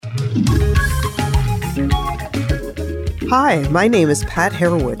Hi, my name is Pat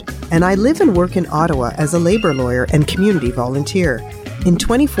Harwood, and I live and work in Ottawa as a labor lawyer and community volunteer. In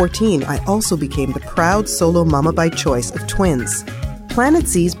 2014, I also became the proud solo mama by choice of twins. Planet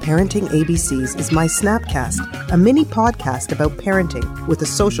Z's Parenting ABCs is my Snapcast, a mini podcast about parenting with a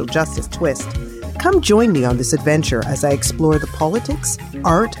social justice twist. Come join me on this adventure as I explore the politics,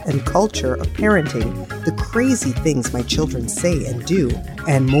 art, and culture of parenting, the crazy things my children say and do,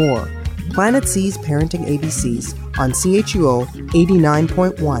 and more. Planet Z's Parenting ABCs on CHUO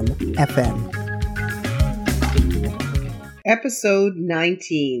 89.1 FM. Episode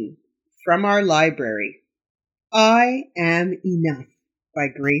 19, From Our Library. I Am Enough by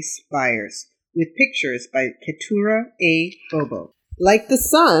Grace Byers, with pictures by Keturah A. Bobo. Like the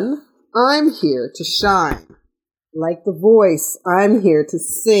sun, I'm here to shine. Like the voice, I'm here to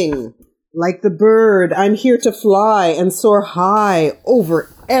sing. Like the bird, I'm here to fly and soar high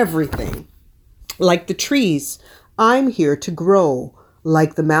over everything. Like the trees, I'm here to grow.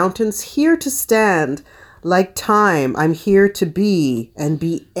 Like the mountains, here to stand. Like time, I'm here to be and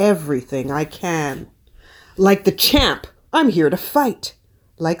be everything I can. Like the champ, I'm here to fight.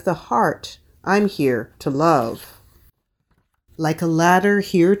 Like the heart, I'm here to love. Like a ladder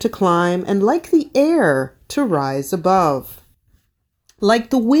here to climb, and like the air to rise above.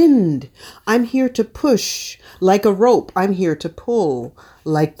 Like the wind, I'm here to push. Like a rope, I'm here to pull.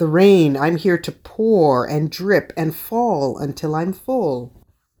 Like the rain, I'm here to pour and drip and fall until I'm full.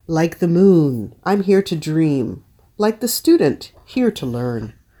 Like the moon, I'm here to dream. Like the student, here to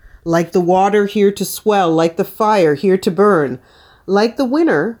learn. Like the water, here to swell. Like the fire, here to burn. Like the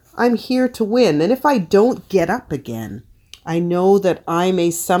winner, I'm here to win. And if I don't get up again, I know that I may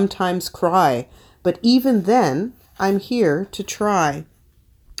sometimes cry, but even then, I'm here to try.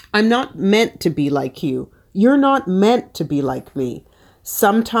 I'm not meant to be like you. You're not meant to be like me.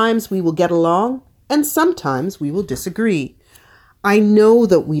 Sometimes we will get along, and sometimes we will disagree. I know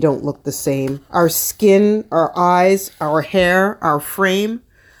that we don't look the same. Our skin, our eyes, our hair, our frame.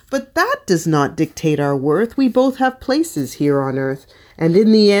 But that does not dictate our worth. We both have places here on earth. And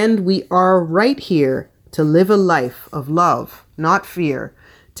in the end, we are right here to live a life of love, not fear.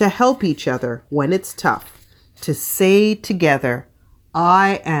 To help each other when it's tough. To say together,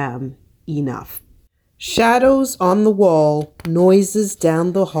 I am enough. Shadows on the wall, noises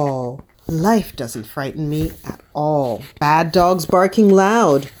down the hall. Life doesn't frighten me at all. Bad dogs barking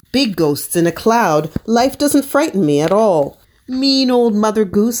loud, big ghosts in a cloud. Life doesn't frighten me at all. Mean old Mother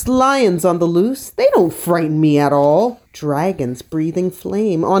Goose, lions on the loose. They don't frighten me at all. Dragons breathing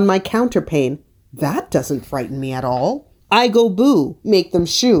flame on my counterpane. That doesn't frighten me at all. I go boo, make them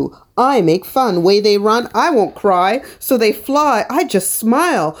shoo. I make fun, way they run. I won't cry, so they fly. I just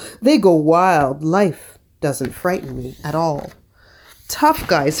smile. They go wild. Life doesn't frighten me at all. Tough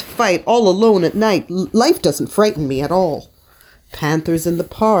guys fight all alone at night. Life doesn't frighten me at all. Panthers in the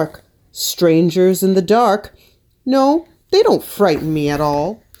park, strangers in the dark. No, they don't frighten me at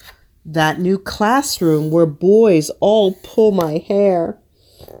all. That new classroom where boys all pull my hair.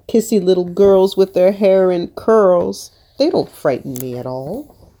 Kissy little girls with their hair in curls. They don't frighten me at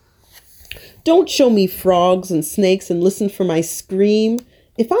all. Don't show me frogs and snakes and listen for my scream.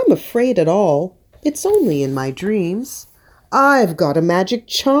 If I'm afraid at all, it's only in my dreams. I've got a magic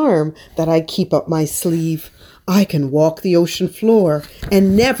charm that I keep up my sleeve. I can walk the ocean floor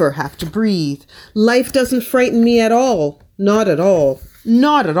and never have to breathe. Life doesn't frighten me at all. Not at all.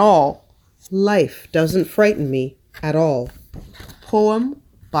 Not at all. Life doesn't frighten me at all. Poem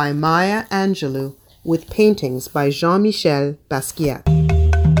by Maya Angelou, with paintings by Jean-Michel Basquiat.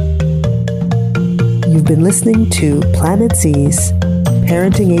 You've been listening to Planet Z's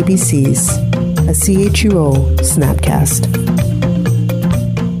Parenting ABCs, a CHUO Snapcast.